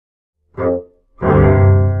My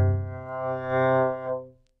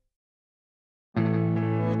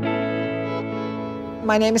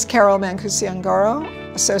name is Carol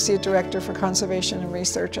Mancusi-Ungaro, Associate Director for Conservation and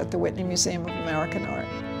Research at the Whitney Museum of American Art.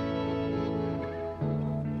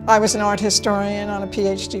 I was an art historian on a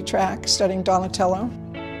PhD track studying Donatello.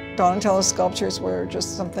 Donatello's sculptures were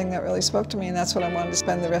just something that really spoke to me, and that's what I wanted to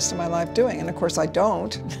spend the rest of my life doing. And of course I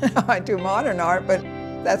don't. I do modern art, but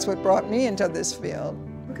that's what brought me into this field.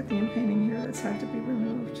 Look at the painting here that's had to be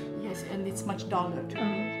removed. Yes, and it's much duller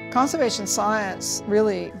too. Conservation science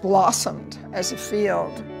really blossomed as a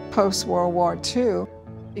field post-World War II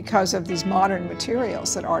because of these modern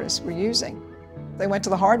materials that artists were using. They went to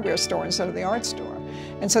the hardware store instead of the art store.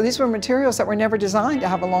 And so these were materials that were never designed to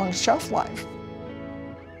have a long shelf life.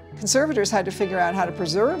 Conservators had to figure out how to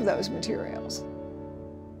preserve those materials.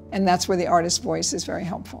 And that's where the artist's voice is very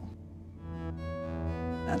helpful.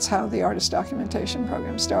 That's how the artist documentation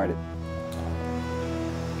program started.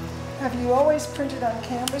 Have you always printed on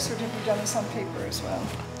canvas, or have you done this on paper as well?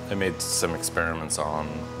 I made some experiments on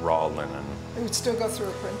raw linen. It would still go through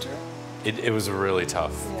a printer? It was really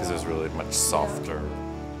tough because it was really much softer.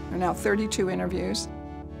 There are now 32 interviews.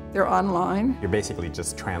 They're online. You're basically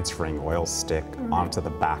just transferring oil stick onto the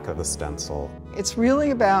back of the stencil. It's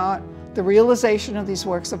really about the realization of these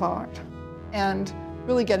works of art and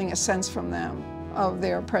really getting a sense from them of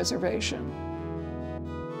their preservation.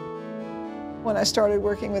 When I started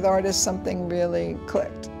working with artists, something really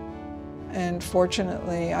clicked. And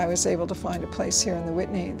fortunately, I was able to find a place here in the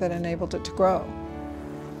Whitney that enabled it to grow.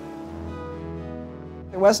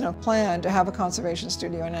 There was no plan to have a conservation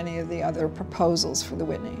studio in any of the other proposals for the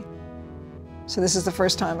Whitney. So this is the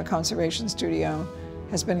first time a conservation studio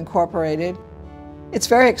has been incorporated. It's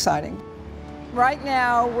very exciting. Right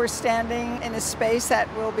now, we're standing in a space that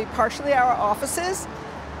will be partially our offices.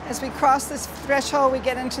 As we cross this threshold, we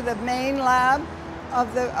get into the main lab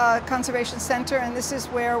of the Conservation Center, and this is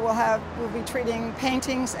where we'll be treating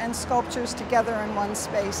paintings and sculptures together in one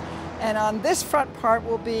space. And on this front part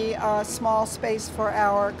will be a small space for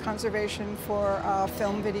our conservation for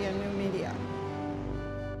film, video, and new media.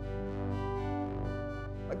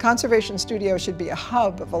 A conservation studio should be a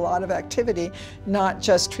hub of a lot of activity, not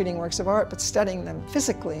just treating works of art, but studying them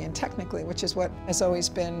physically and technically, which is what has always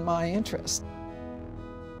been my interest.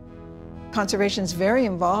 Conservation is very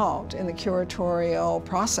involved in the curatorial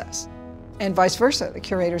process, and vice versa. The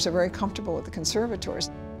curators are very comfortable with the conservators.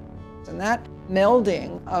 And that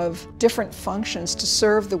melding of different functions to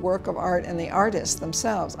serve the work of art and the artists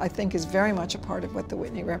themselves, I think, is very much a part of what the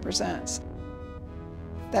Whitney represents.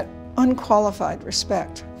 That unqualified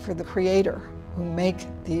respect for the creator who make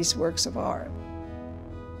these works of art.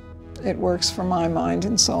 It works for my mind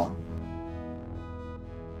and soul.